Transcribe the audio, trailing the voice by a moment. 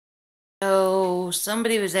So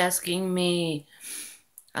somebody was asking me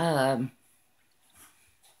um,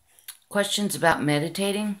 questions about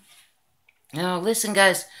meditating. Now, listen,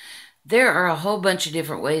 guys, there are a whole bunch of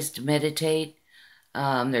different ways to meditate.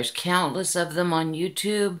 There's countless of them on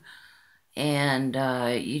YouTube, and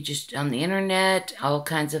you just on the internet, all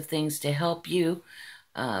kinds of things to help you.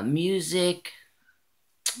 Music,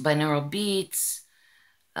 binaural beats,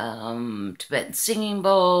 Tibetan singing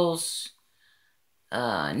bowls,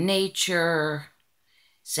 nature,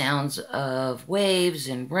 sounds of waves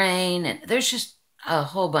and rain, and there's just a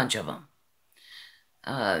whole bunch of them.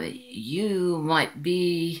 You might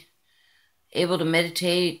be able to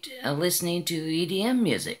meditate listening to EDM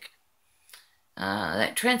music,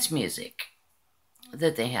 that trance music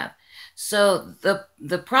that they have. So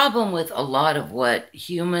the problem with a lot of what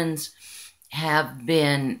humans have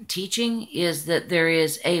been teaching is that there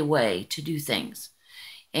is a way to do things,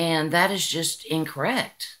 and that is just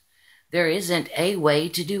incorrect. There isn't a way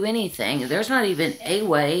to do anything. There's not even a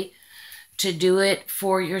way to do it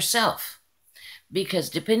for yourself. Because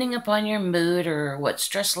depending upon your mood or what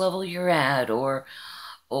stress level you're at, or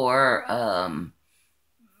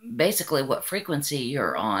basically what frequency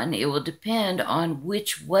you're on, it will depend on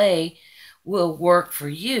which way will work for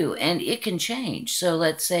you, and it can change. So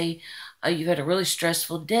let's say you've had a really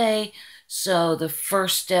stressful day, so the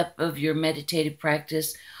first step of your meditative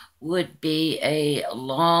practice would be a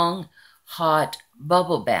long, hot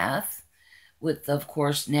bubble bath with, of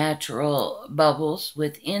course, natural bubbles,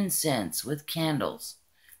 with incense, with candles.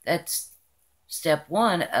 That's step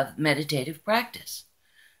one of meditative practice.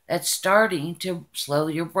 That's starting to slow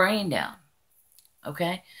your brain down.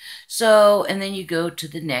 Okay? So, and then you go to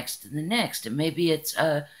the next and the next. And maybe it's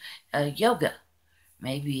yoga.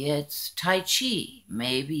 Maybe it's Tai Chi.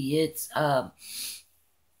 Maybe it's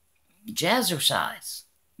jazzercise.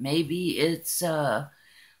 Maybe it's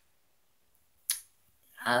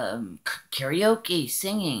karaoke,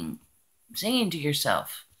 singing to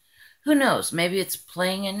yourself. Who knows? Maybe it's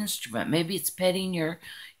playing an instrument. Maybe it's petting your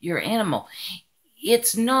animal.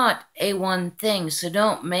 It's not a one thing, so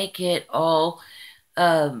don't make it all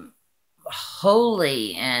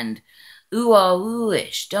holy and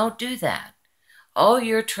ooh-ah-ooh-ish. Don't do that. All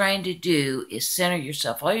you're trying to do is center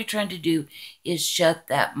yourself. All you're trying to do is shut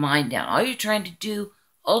that mind down. All you're trying to do,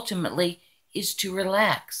 ultimately, is to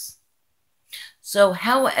relax. So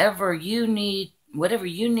whatever you need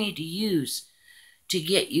to use to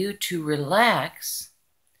get you to relax,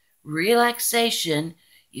 relaxation,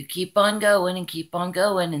 you keep on going and keep on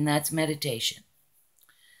going, and that's meditation.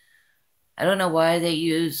 I don't know why they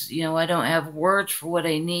use, I don't have words for what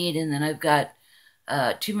I need, and then I've got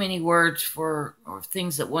too many words for or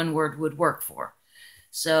things that one word would work for.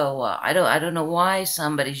 So I don't know why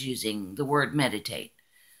somebody's using the word meditate.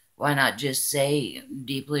 Why not just say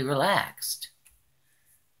deeply relaxed?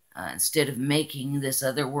 Instead of making this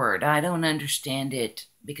other word. I don't understand it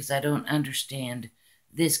because I don't understand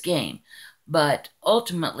this game. But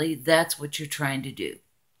ultimately, that's what you're trying to do.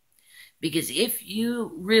 Because if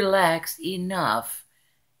you relax enough,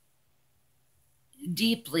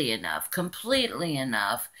 deeply enough, completely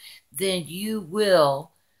enough, then you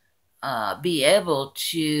will be able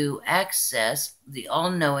to access the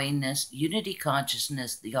all-knowingness, unity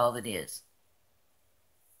consciousness, the all that is.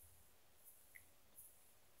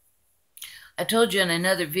 I told you in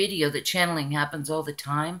another video that channeling happens all the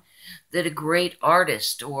time, that a great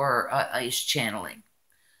artist is channeling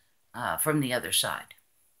from the other side.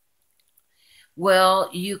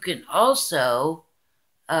 Well, you can also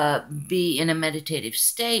be in a meditative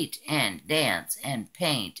state and dance and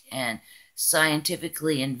paint and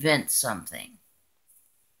scientifically invent something.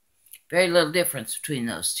 Very little difference between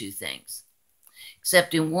those two things.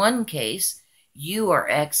 Except in one case, you are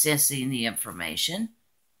accessing the information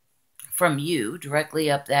from you,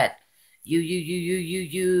 directly up that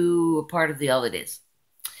you part of the all it is.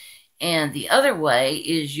 And the other way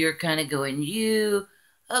is you're kind of going,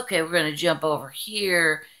 okay, we're going to jump over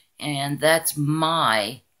here, and that's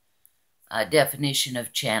my definition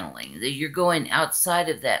of channeling. That you're going outside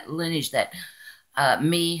of that lineage, that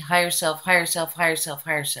me, higher self, higher self, higher self,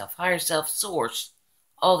 higher self, higher self, source,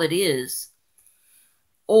 all that is.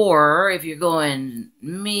 Or if you're going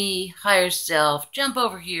me, higher self, jump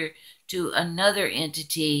over here to another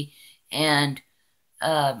entity and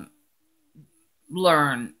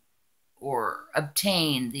learn or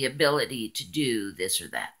obtain the ability to do this or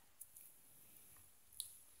that.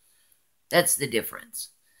 That's the difference.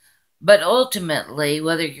 But ultimately,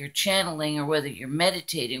 whether you're channeling or whether you're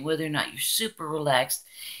meditating, whether or not you're super relaxed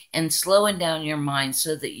and slowing down your mind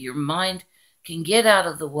so that your mind can get out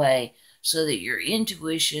of the way, so that your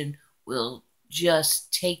intuition will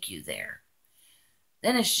just take you there.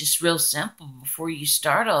 Then it's just real simple. Before you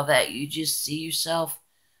start all that, you just see yourself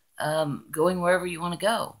going wherever you want to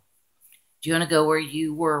go. Do you want to go where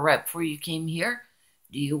you were right before you came here?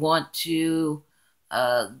 Do you want to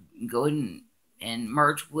uh, go and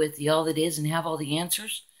merge with the all that is and have all the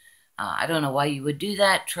answers? I don't know why you would do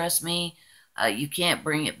that. Trust me, you can't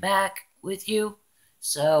bring it back with you.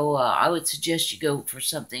 So I would suggest you go for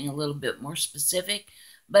something a little bit more specific.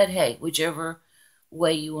 But hey, whichever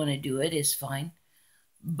way you want to do it is fine.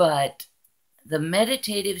 But the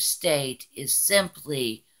meditative state is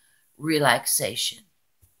simply relaxation.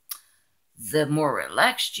 The more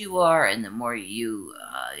relaxed you are and the more you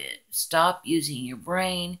stop using your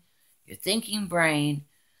brain, your thinking brain,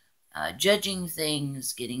 judging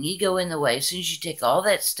things, getting ego in the way, as soon as you take all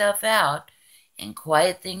that stuff out and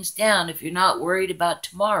quiet things down, if you're not worried about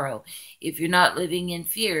tomorrow, if you're not living in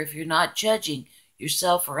fear, if you're not judging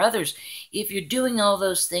yourself or others, if you're doing all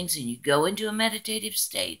those things and you go into a meditative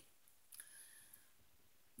state,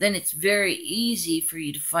 then it's very easy for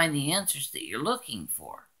you to find the answers that you're looking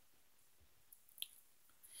for.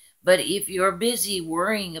 But if you're busy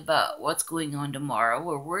worrying about what's going on tomorrow,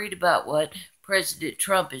 or worried about what President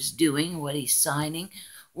Trump is doing, what he's signing,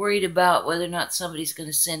 worried about whether or not somebody's going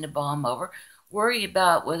to send a bomb over, worried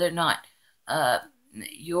about whether or not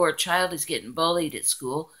your child is getting bullied at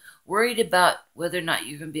school, worried about whether or not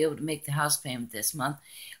you're going to be able to make the house payment this month,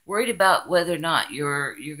 worried about whether or not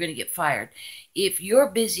you're going to get fired. If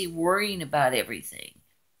you're busy worrying about everything,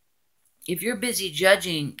 if you're busy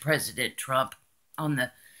judging President Trump on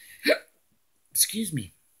the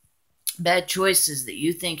bad choices that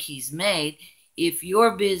you think he's made, if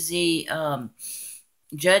you're busy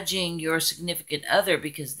judging your significant other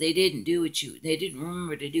because they didn't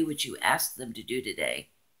remember to do what you asked them to do today,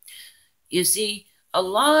 you see, a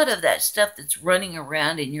lot of that stuff that's running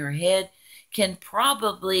around in your head can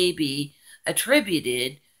probably be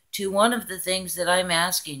attributed to one of the things that I'm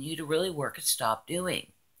asking you to really work and stop doing.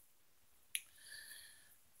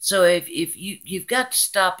 So if you've got to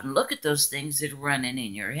stop and look at those things that are running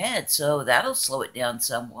in your head, so that'll slow it down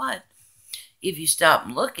somewhat if you stop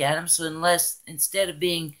and look at them. So instead of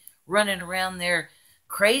being running around there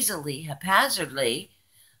crazily, haphazardly,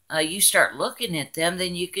 you start looking at them,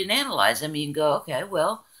 then you can analyze them. You can go, okay,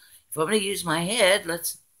 well, if I'm going to use my head,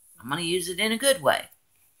 I'm going to use it in a good way.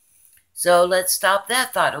 So let's stop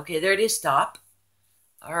that thought. Okay, there it is, stop.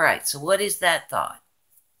 All right, so what is that thought?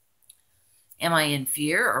 Am I in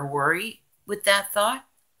fear or worry with that thought?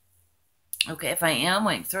 Okay, if I am,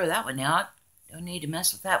 I can throw that one out. Don't need to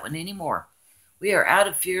mess with that one anymore. We are out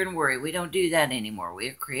of fear and worry. We don't do that anymore. We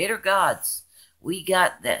are creator gods. We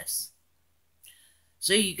got this.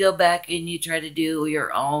 So you go back and you try to do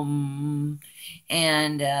your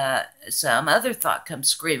and some other thought comes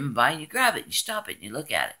screaming by, and you grab it, and you stop it, and you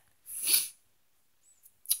look at it.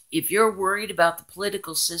 If you're worried about the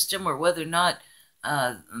political system or whether or not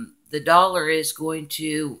the dollar is going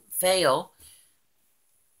to fail,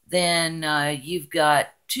 then you've got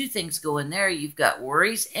two things going there. You've got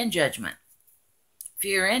worries and judgment,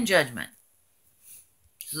 fear and judgment.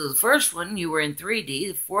 So the first one, you were in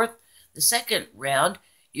 3D. The second round,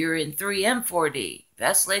 you're in 3M 4D,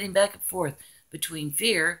 vacillating back and forth between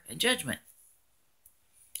fear and judgment.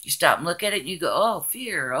 You stop and look at it and you go, oh,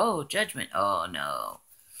 fear, oh, judgment, oh, no.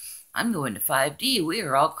 I'm going to 5D. We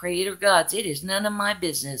are all creator gods. It is none of my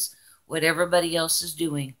business what everybody else is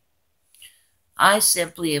doing. I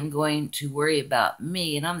simply am going to worry about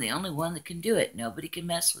me, and I'm the only one that can do it. Nobody can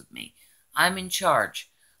mess with me. I'm in charge.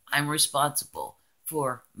 I'm responsible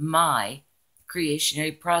for my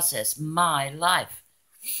creationary process, my life.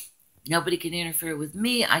 Nobody can interfere with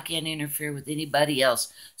me. I can't interfere with anybody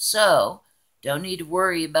else. So, don't need to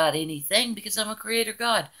worry about anything because I'm a creator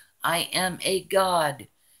God. I am a God.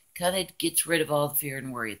 Kind of gets rid of all the fear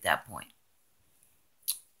and worry at that point.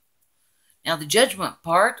 Now, the judgment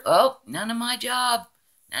part, oh, none of my job,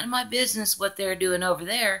 none of my business what they're doing over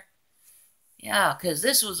there. Yeah, because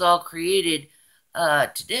this was all created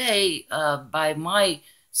today by my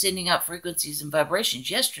sending out frequencies and vibrations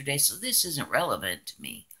yesterday, so this isn't relevant to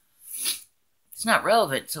me. It's not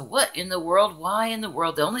relevant. So what in the world, why in the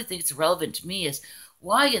world, the only thing that's relevant to me is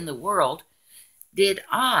why in the world did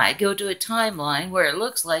I go to a timeline where it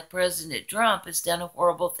looks like President Trump has done a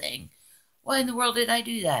horrible thing? Why in the world did I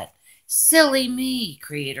do that? Silly me,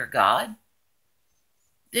 Creator God.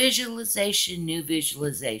 Visualization, new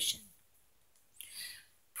visualization.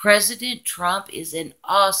 President Trump is an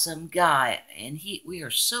awesome guy, and we are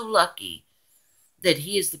so lucky that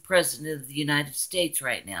he is the President of the United States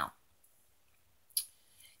right now.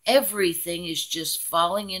 Everything is just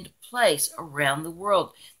falling into place around the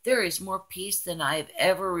world. There is more peace than I have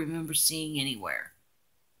ever remember seeing anywhere.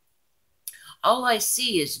 All I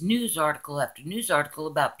see is news article after news article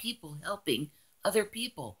about people helping other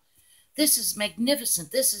people. This is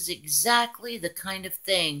magnificent. This is exactly the kind of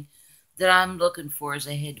thing that I'm looking for as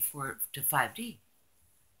I head to 5D.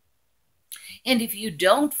 And if you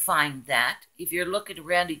don't find that, if you're looking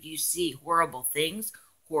around and you see horrible things,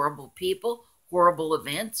 horrible people, horrible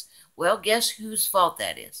events, well, guess whose fault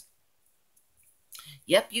that is?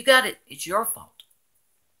 Yep, you got it. It's your fault.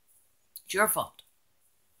 It's your fault.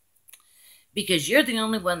 Because you're the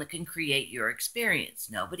only one that can create your experience.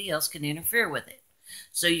 Nobody else can interfere with it.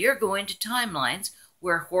 So you're going to timelines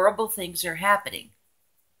where horrible things are happening.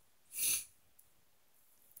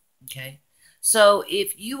 Okay? So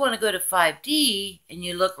if you want to go to 5D and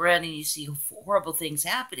you look around and you see horrible things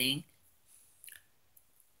happening,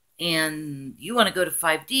 and you want to go to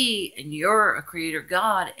 5D and you're a creator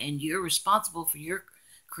God and you're responsible for your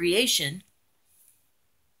creation,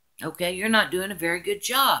 okay, you're not doing a very good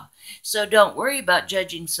job. So don't worry about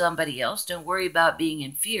judging somebody else. Don't worry about being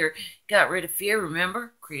in fear. Got rid of fear,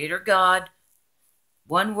 remember? Creator God.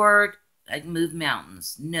 One word, I can move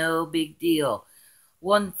mountains. No big deal.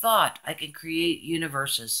 One thought, I can create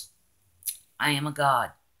universes. I am a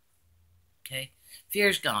God. Okay?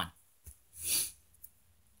 Fear's gone.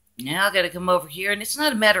 Now I got to come over here, and it's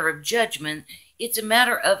not a matter of judgment. It's a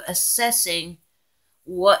matter of assessing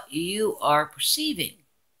what you are perceiving.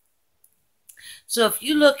 So if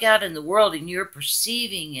you look out in the world and you're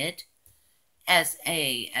perceiving it as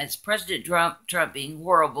President Trump being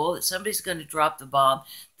horrible, that somebody's going to drop the bomb,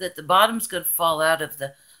 that the bottom's going to fall out of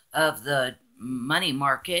the money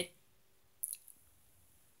market,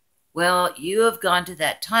 well, you have gone to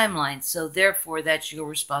that timeline, so therefore that's your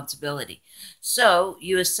responsibility. So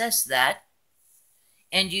you assess that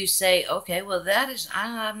and you say, okay, well,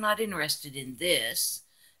 I'm not interested in this.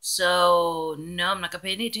 So no, I'm not going to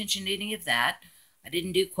pay any attention to any of that. I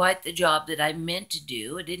didn't do quite the job that I meant to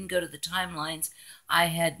do. I didn't go to the timelines I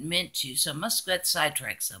had meant to, so I must have got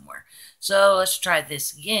sidetracked somewhere. So let's try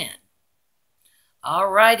this again.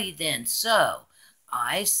 Alrighty then, so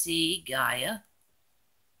I see Gaia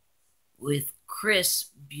with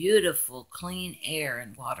crisp, beautiful, clean air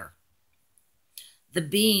and water. The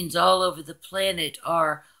beings all over the planet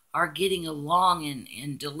are getting along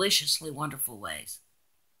in deliciously wonderful ways.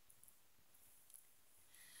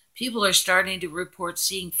 People are starting to report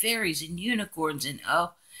seeing fairies and unicorns and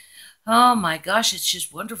oh my gosh, it's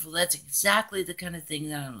just wonderful. That's exactly the kind of thing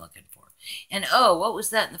that I'm looking for. And oh, what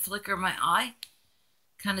was that in the flicker of my eye?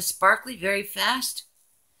 Kind of sparkly, very fast.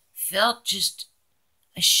 Felt just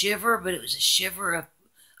a shiver, but it was a shiver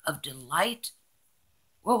of delight.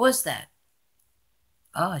 What was that?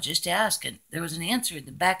 Oh, I just asked, and there was an answer in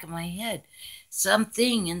the back of my head.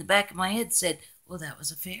 Something in the back of my head said, well, that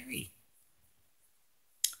was a fairy.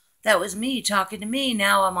 That was me talking to me.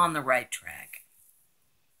 Now I'm on the right track.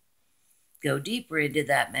 Go deeper into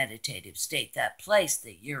that meditative state, that place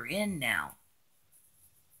that you're in now.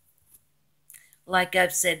 Like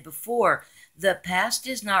I've said before, the past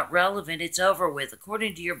is not relevant. It's over with.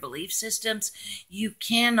 According to your belief systems, you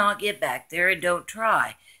cannot get back there, and don't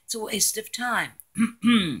try. It's a waste of time.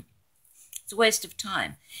 It's a waste of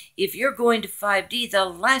time. If you're going to 5D, the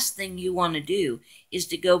last thing you want to do is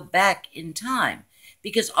to go back in time,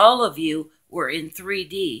 because all of you were in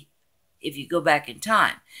 3D if you go back in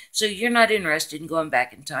time. So you're not interested in going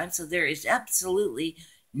back in time, so there is absolutely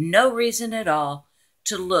no reason at all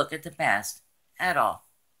to look at the past at all.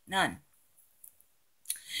 None.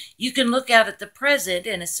 You can look out at the present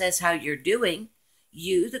and assess how you're doing,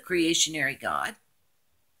 you, the creationary God.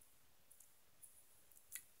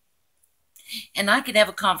 And I can have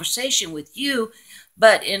a conversation with you,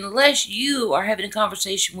 but unless you are having a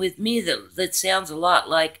conversation with me that sounds a lot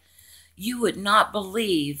like, you would not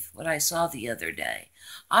believe what I saw the other day.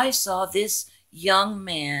 I saw this young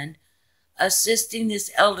man assisting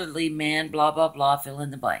this elderly man, blah, blah, blah, fill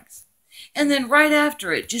in the blanks. And then right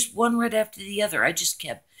after it, just one right after the other, I just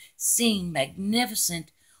kept seeing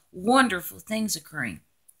magnificent, wonderful things occurring.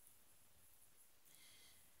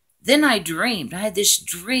 Then I dreamed. I had this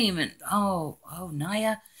dream, and oh,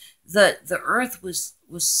 Naya, the earth was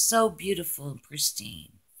so beautiful and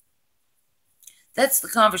pristine. That's the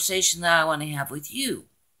conversation that I want to have with you.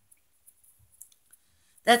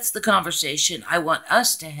 That's the conversation I want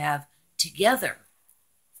us to have together.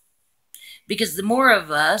 Because the more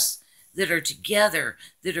of us that are together,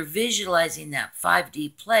 that are visualizing that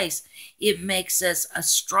 5D place, it makes us a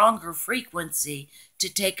stronger frequency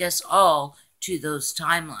to take us all to those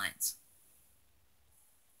timelines.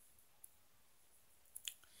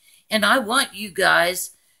 And I want you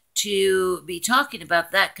guys to be talking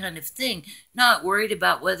about that kind of thing, not worried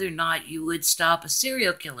about whether or not you would stop a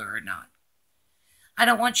serial killer or not. I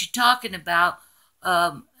don't want you talking about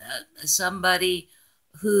somebody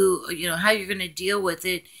who, how you're going to deal with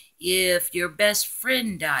it if your best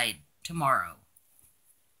friend died tomorrow.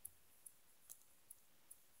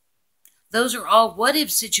 Those are all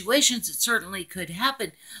what-if situations that certainly could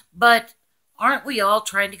happen, but aren't we all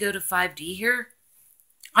trying to go to 5D here?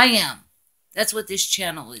 I am. That's what this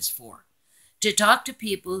channel is for. To talk to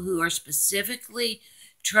people who are specifically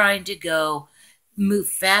trying to move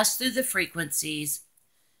fast through the frequencies,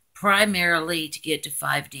 primarily to get to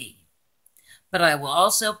 5D. But I will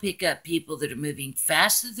also pick up people that are moving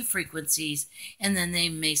fast through the frequencies, and then they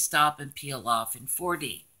may stop and peel off in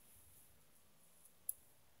 4D.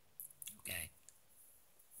 Okay.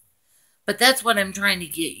 But that's what I'm trying to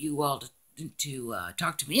get you all to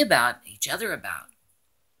talk to me about, each other about.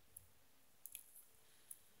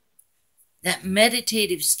 That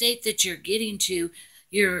meditative state that you're getting to,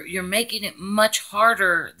 you're making it much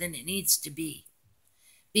harder than it needs to be,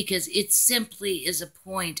 because it simply is a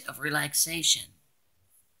point of relaxation.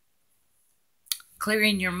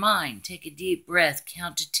 Clearing your mind, take a deep breath,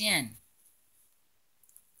 count to 10.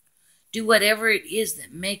 Do whatever it is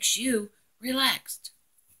that makes you relaxed.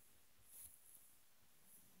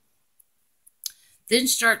 Then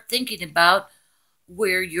start thinking about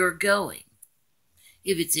where you're going.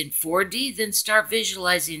 If it's in 4D, then start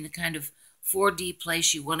visualizing the kind of 4D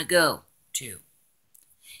place you want to go to.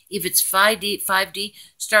 If it's 5D,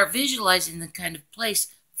 start visualizing the kind of place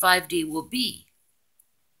 5D will be.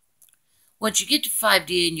 Once you get to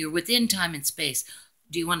 5D and you're within time and space,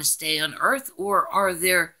 do you want to stay on Earth, or are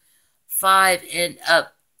there 5 and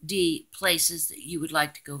up D places that you would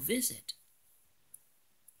like to go visit?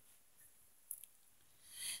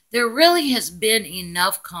 There really has been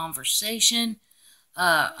enough conversation.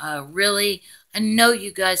 Really, I know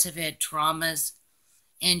you guys have had traumas,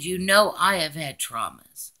 and you know I have had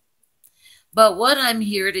traumas. But what I'm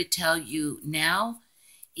here to tell you now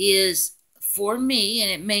is, for me,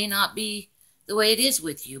 and it may not be the way it is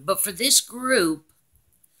with you, but for this group,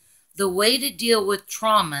 the way to deal with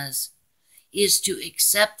traumas is to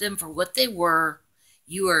accept them for what they were.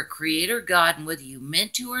 You are a creator God, and whether you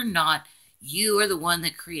meant to or not, you are the one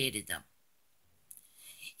that created them.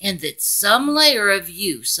 And that some layer of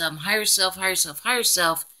you, some higher self,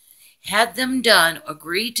 had them done,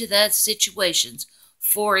 agreed to that situations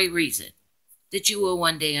for a reason that you will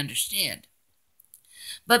one day understand.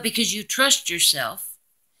 But because you trust yourself,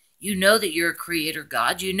 you know that you're a creator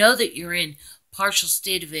God, you know that you're in partial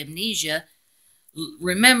state of amnesia,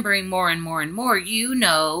 remembering more and more and more, you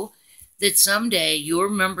know that someday you'll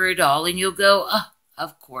remember it all and you'll go, oh,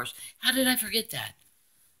 of course. How did I forget that?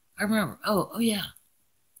 I remember. Oh yeah.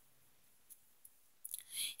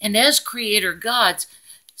 And as creator gods,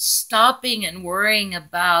 stopping and worrying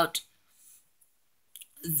about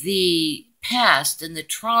the past and the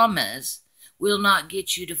traumas will not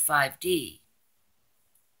get you to 5D.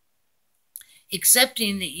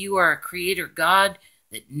 Accepting that you are a creator God,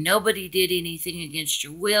 that nobody did anything against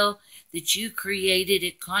your will, that you created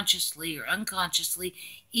it consciously or unconsciously.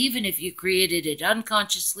 Even if you created it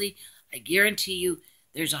unconsciously, I guarantee you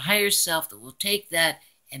there's a higher self that will take that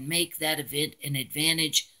and make that event an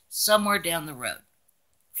advantage somewhere down the road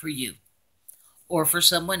for you or for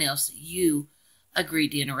someone else that you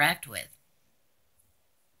agreed to interact with.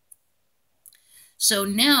 So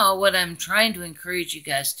now what I'm trying to encourage you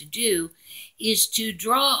guys to do is to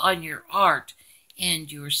draw on your art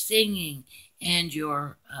and your singing and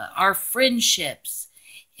your our friendships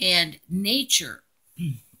and nature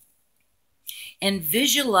and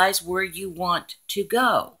visualize where you want to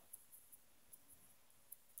go.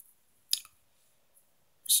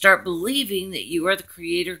 Start believing that you are the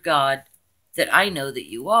creator God that I know that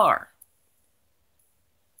you are.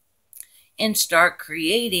 And start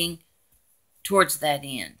creating towards that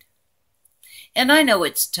end. And I know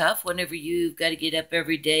it's tough whenever you've got to get up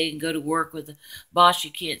every day and go to work with a boss you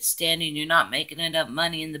can't stand and you're not making enough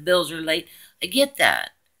money and the bills are late. I get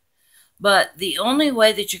that. But the only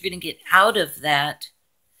way that you're going to get out of that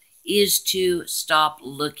is to stop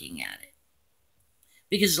looking at it.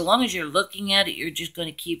 Because as long as you're looking at it, you're just going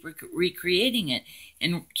to keep recreating it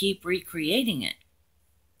and keep recreating it.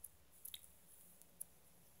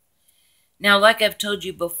 Now, like I've told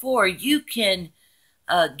you before, you can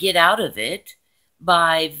get out of it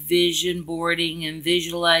by vision boarding and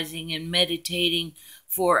visualizing and meditating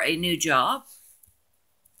for a new job,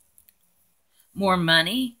 more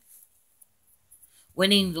money,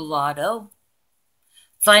 winning the lotto,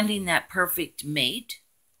 finding that perfect mate,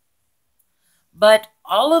 But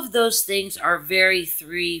all of those things are very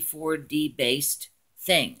 3, 4D based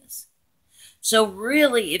things. So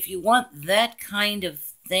really, if you want that kind of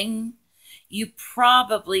thing, you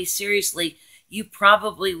probably, seriously, you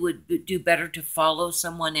probably would do better to follow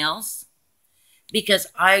someone else. Because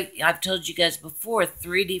I've told you guys before,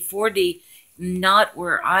 3D, 4D, not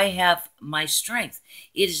where I have my strength.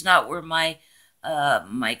 It is not where my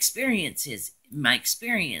experience is. My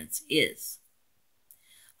experience is.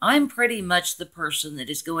 I'm pretty much the person that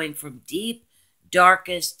is going from deep,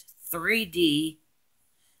 darkest 3D,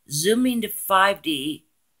 zooming to 5D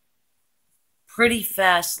pretty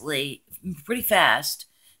fast,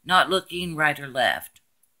 not looking right or left.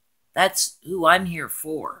 That's who I'm here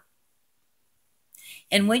for.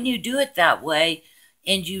 And when you do it that way,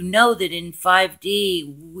 and you know that in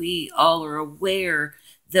 5D we all are aware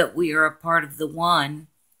that we are a part of the one,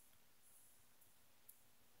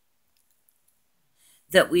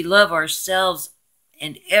 that we love ourselves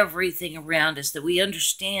and everything around us, that we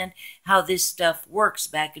understand how this stuff works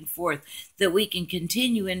back and forth, that we can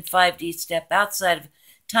continue in 5D, step outside of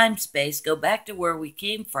time space, go back to where we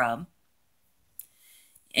came from,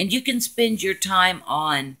 and you can spend your time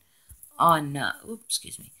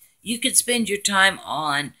you could spend your time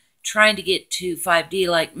on trying to get to 5D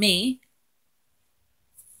like me,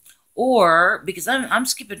 or because I'm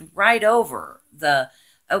skipping right over the,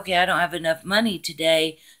 okay, I don't have enough money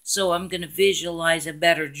today, so I'm going to visualize a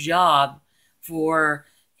better job for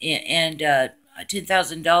and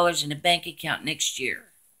 $10,000 in a bank account next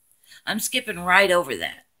year. I'm skipping right over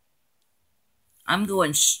that. I'm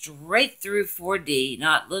going straight through 4D,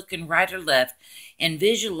 not looking right or left, and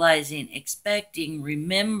visualizing, expecting,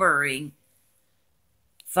 remembering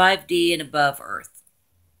 5D and above Earth.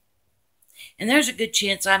 And there's a good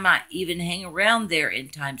chance I might even hang around there in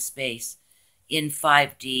time space in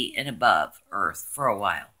 5D and above Earth for a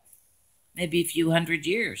while. Maybe a few hundred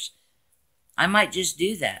years. I might just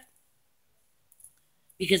do that.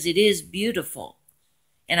 Because it is beautiful.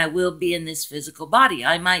 And I will be in this physical body.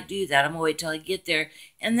 I might do that. I'm going to wait till I get there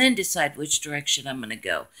and then decide which direction I'm going to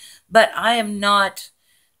go. But I am not,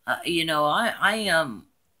 I am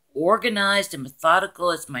organized and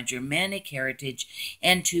methodical. It's my Germanic heritage.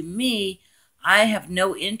 And to me, I have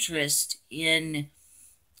no interest in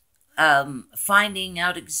finding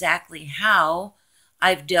out exactly how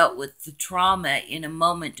I've dealt with the trauma in a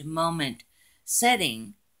moment-to-moment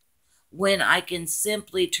setting, when I can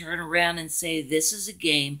simply turn around and say, this is a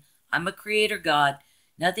game. I'm a creator God.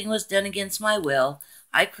 Nothing was done against my will.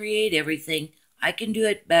 I create everything. I can do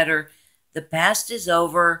it better. The past is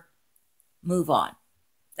over. Move on.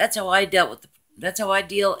 That's how I dealt with that's how I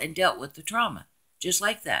deal and dealt with the trauma. Just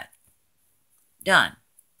like that. Done.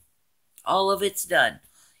 All of it's done.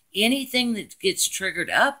 Anything that gets triggered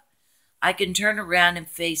up, I can turn around and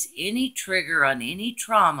face any trigger on any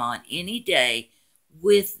trauma on any day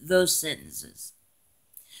with those sentences.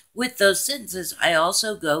 With those sentences, I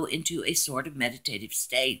also go into a sort of meditative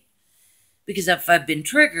state. Because if I've been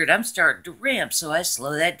triggered, I'm starting to ramp, so I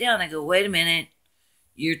slow that down. I go, wait a minute,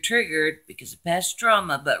 you're triggered because of past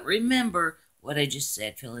trauma, but remember what I just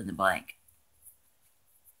said, fill in the blank.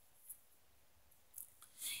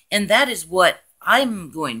 And that is what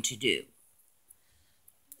I'm going to do.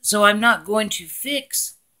 So I'm not going to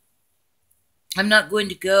I'm not going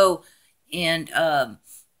to go and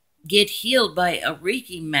get healed by a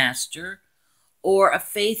Reiki master or a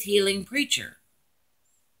faith healing preacher.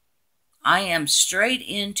 I am straight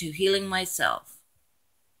into healing myself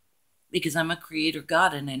because I'm a creator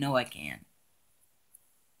God and I know I can.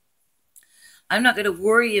 I'm not going to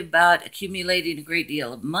worry about accumulating a great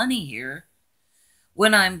deal of money here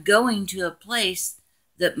when I'm going to a place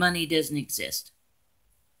that money doesn't exist.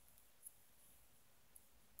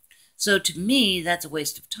 So to me, that's a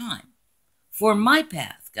waste of time. For my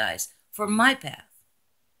path, guys, for my path.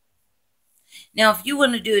 Now, if you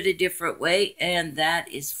want to do it a different way, and that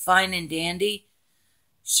is fine and dandy,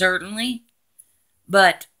 certainly,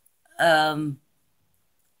 but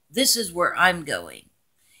this is where I'm going.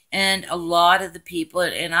 And a lot of the people,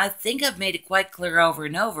 and I think I've made it quite clear over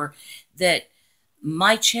and over, that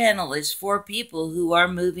my channel is for people who are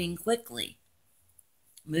moving quickly.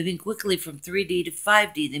 Moving quickly from 3D to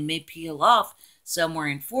 5D. They may peel off somewhere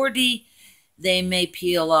in 4D. They may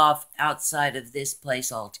peel off outside of this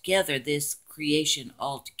place altogether, this creation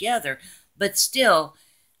altogether. But still,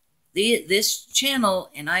 this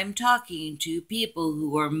channel, and I'm talking to people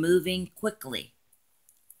who are moving quickly.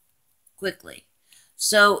 Quickly.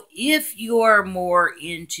 So if you're more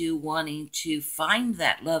into wanting to find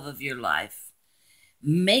that love of your life,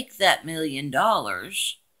 make that $1 million,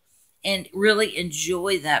 and really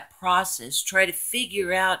enjoy that process. Try to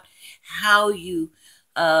figure out how you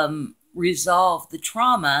resolve the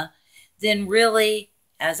trauma, then really,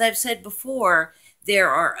 as I've said before, there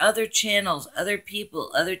are other channels, other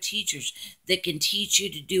people, other teachers that can teach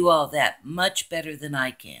you to do all that much better than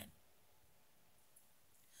I can.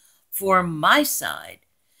 For my side,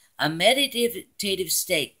 a meditative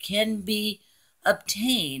state can be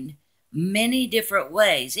obtained many different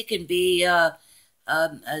ways. It can be a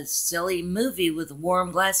silly movie with a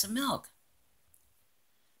warm glass of milk.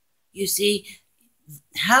 You see,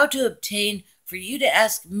 how to obtain, for you to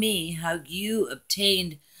ask me how you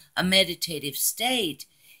obtained a meditative state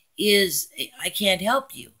is, I can't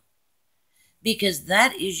help you, because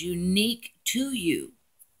that is unique to you.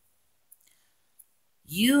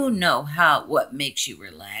 You know what makes you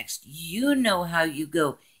relaxed. You know how you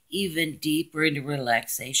go even deeper into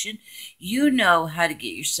relaxation. You know how to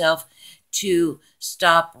get yourself to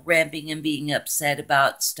stop ramping and being upset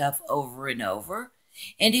about stuff over and over.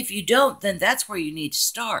 And if you don't, then that's where you need to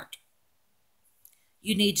start.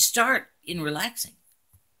 You need to start in relaxing.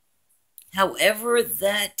 However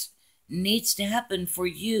that needs to happen for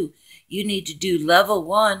you, you need to do level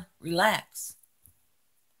 1, relax.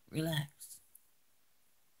 Relax.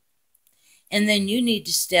 And then you need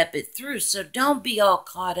to step it through. So don't be all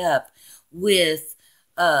caught up with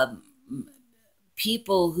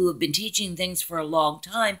people who have been teaching things for a long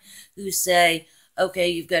time who say, okay,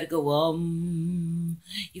 you've got to go,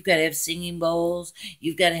 you've got to have singing bowls,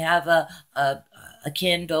 you've got to have a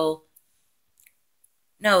candle.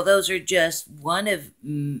 No, those are just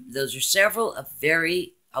those are several of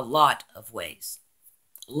a lot of ways.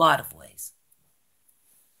 A lot of ways.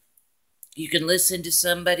 You can listen to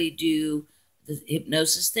somebody do the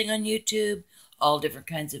hypnosis thing on YouTube, all different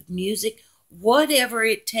kinds of music, whatever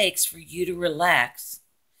it takes for you to relax.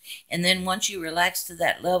 And then once you relax to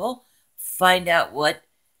that level, find out what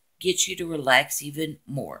gets you to relax even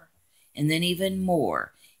more. And then even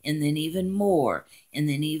more. And then even more. And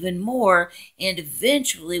then even more. And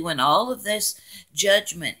eventually, when all of this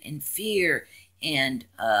judgment and fear and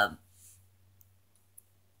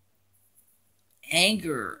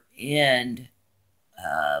anger and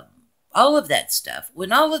all of that stuff,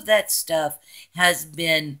 when all of that stuff has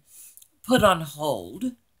been put on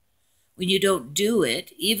hold, when you don't do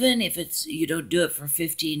it, even if you don't do it for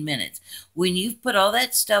 15 minutes, when you've put all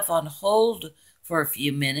that stuff on hold for a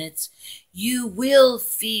few minutes, you will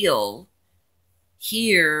feel,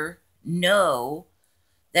 hear, know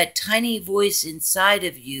that tiny voice inside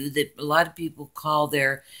of you that a lot of people call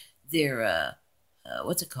their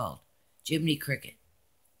what's it called? Jiminy Cricket.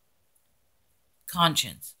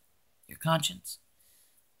 Conscience. Your conscience.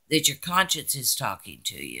 That your conscience is talking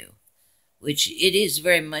to you, which it is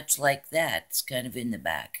very much like that. It's kind of in the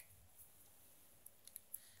back.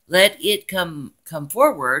 Let it come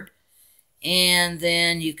forward, and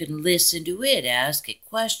then you can listen to it, ask it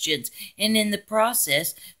questions, and in the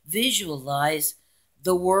process, visualize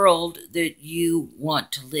the world that you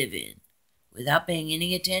want to live in without paying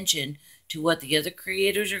any attention to what the other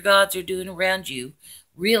creators or gods are doing around you,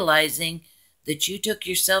 realizing that you took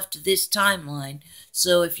yourself to this timeline.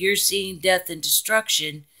 So if you're seeing death and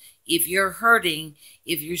destruction, if you're hurting,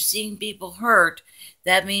 if you're seeing people hurt,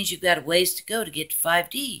 that means you've got a ways to go to get to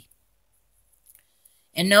 5D.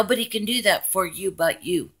 And nobody can do that for you but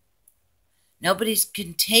you. Nobody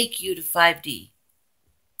can take you to 5D.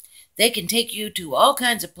 They can take you to all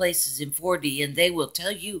kinds of places in 4D, and they will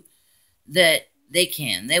tell you that they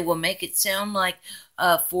can. They will make it sound like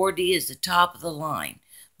 4D is the top of the line,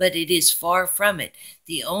 but it is far from it.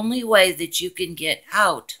 The only way that you can get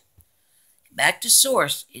out, back to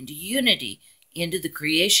source, into unity, into the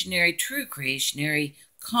creationary, true creationary,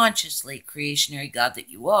 consciously creationary God that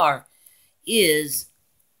you are, is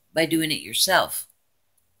by doing it yourself.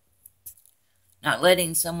 Not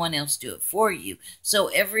letting someone else do it for you. So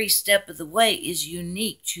every step of the way is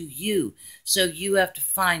unique to you. So you have to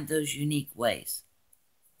find those unique ways.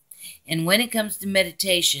 And when it comes to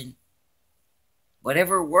meditation,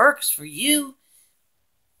 whatever works for you,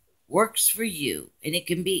 works for you. And it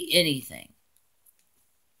can be anything.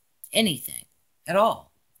 Anything at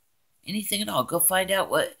all. Anything at all. Go find out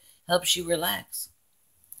what helps you relax.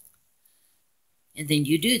 And then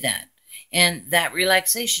you do that. And that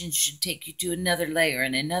relaxation should take you to another layer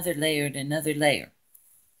and another layer and another layer.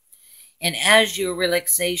 And as your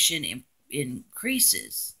relaxation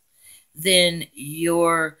increases, then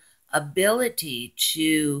your ability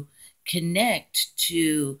to connect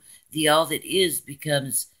to the all that is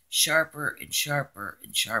becomes sharper and sharper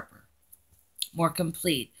and sharper. More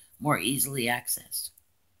complete, more easily accessed.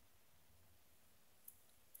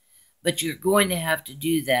 But you're going to have to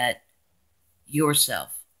do that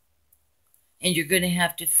yourself. And you're going to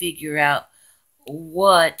have to figure out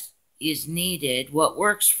what is needed, what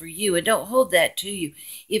works for you, and don't hold that to you.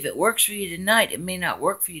 If it works for you tonight, it may not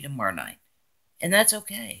work for you tomorrow night. And that's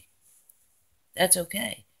okay. That's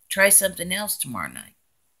okay. Try something else tomorrow night.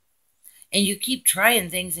 And you keep trying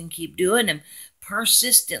things and keep doing them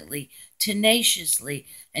persistently, tenaciously,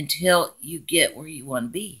 until you get where you want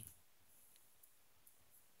to be.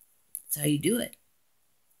 That's how you do it.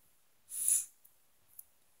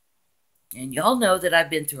 And y'all know that I've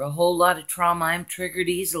been through a whole lot of trauma. I'm triggered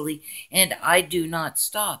easily, and I do not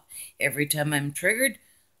stop. Every time I'm triggered,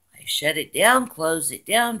 I shut it down, close it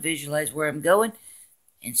down, visualize where I'm going,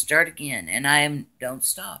 and start again. And don't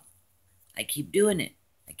stop. I keep doing it.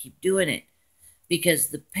 I keep doing it. Because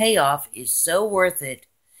the payoff is so worth it,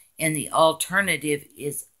 and the alternative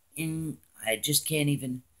is I just can't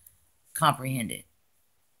even comprehend it.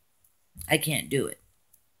 I can't do it.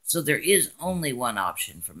 So there is only one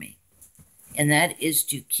option for me. And that is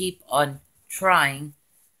to keep on trying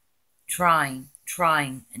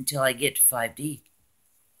until I get to 5D.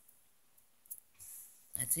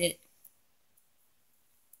 That's it.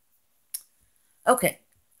 Okay.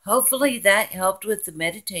 Hopefully that helped with the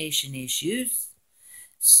meditation issues.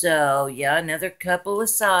 So, yeah, another couple of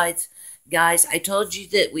sides. Guys, I told you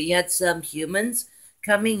that we had some humans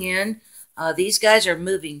coming in. These guys are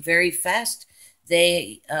moving very fast.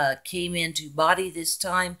 They came into body this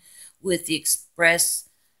time with the express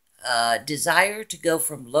desire to go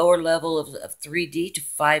from lower level of 3D to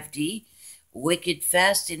 5D, wicked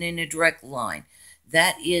fast and in a direct line.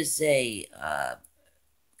 That is a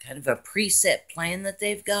kind of a preset plan that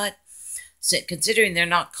they've got. So considering they're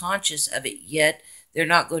not conscious of it yet, they're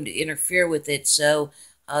not going to interfere with it. So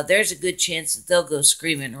there's a good chance that they'll go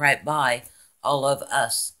screaming right by all of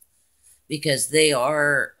us, because they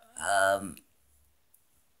are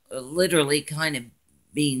literally kind of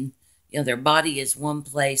being, their body is one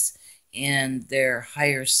place and their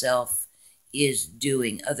higher self is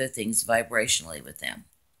doing other things vibrationally with them.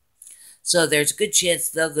 So there's a good chance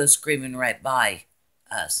they'll go screaming right by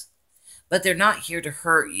us. But they're not here to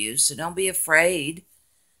hurt you, so don't be afraid.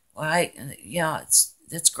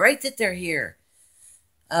 That's great that they're here.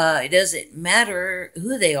 It doesn't matter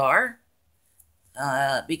who they are,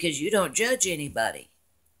 because you don't judge anybody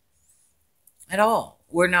at all.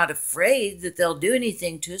 We're not afraid that they'll do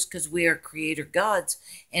anything to us because we are creator gods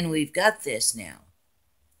and we've got this now.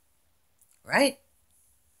 Right?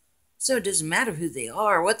 So it doesn't matter who they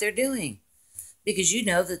are or what they're doing, because you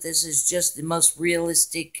know that this is just the most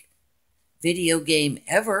realistic video game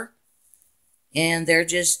ever, and they're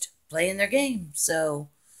just playing their game. So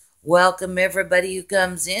welcome everybody who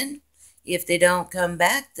comes in. If they don't come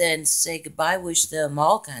back, then say goodbye. Wish them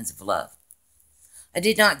all kinds of love. I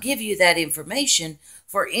did not give you that information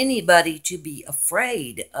for anybody to be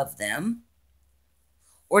afraid of them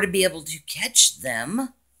or to be able to catch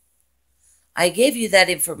them. I gave you that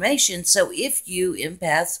information so if you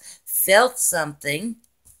empaths felt something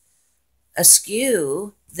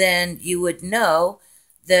askew, then you would know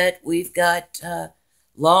that we've got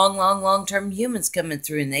long-term humans coming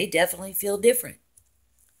through, and they definitely feel different.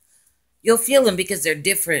 You'll feel them because they're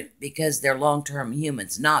different, because they're long-term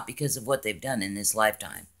humans, not because of what they've done in this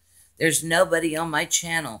lifetime. There's nobody on my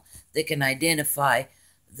channel that can identify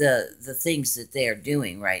the things that they are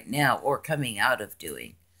doing right now or coming out of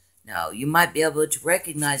doing. Now, you might be able to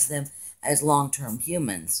recognize them as long-term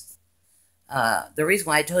humans. The reason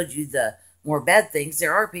why I told you the more bad things,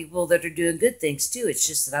 there are people that are doing good things too. It's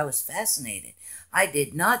just that I was fascinated. I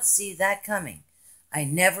did not see that coming. I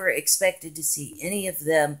never expected to see any of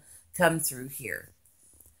them come through here.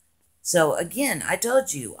 So again, I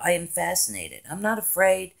told you, I am fascinated. I'm not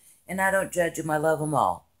afraid, and I don't judge them. I love them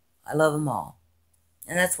all. I love them all.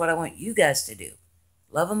 And that's what I want you guys to do.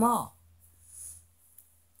 Love them all.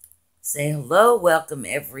 Say hello, welcome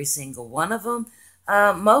every single one of them.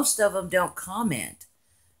 Most of them don't comment.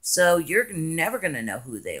 So you're never going to know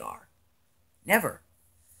who they are. Never.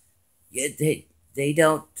 They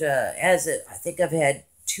don't, I think I've had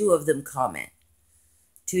 2 of them comment.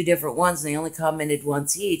 2 different ones, and they only commented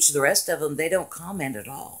once each. The rest of them, they don't comment at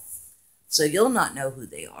all. So you'll not know who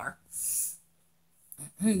they are.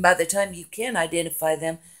 By the time you can identify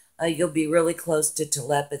them, you'll be really close to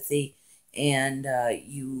telepathy, and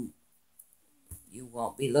you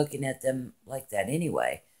won't be looking at them like that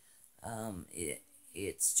anyway.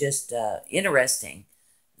 It's just interesting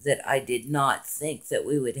that I did not think that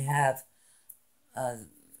we would have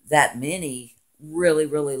that many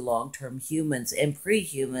really long-term humans and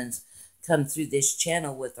pre-humans come through this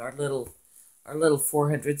channel with our little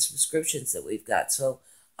 400 subscriptions that we've got. So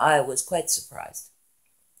I was quite surprised.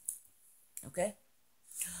 Okay.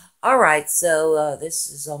 All right, so this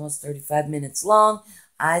is almost 35 minutes long.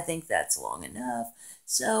 I think that's long enough.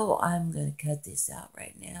 So I'm going to cut this out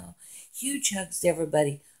right now. Huge hugs to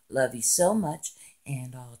everybody. Love you so much,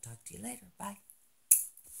 and I'll talk to you later. Bye.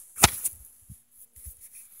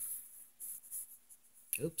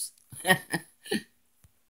 Oops.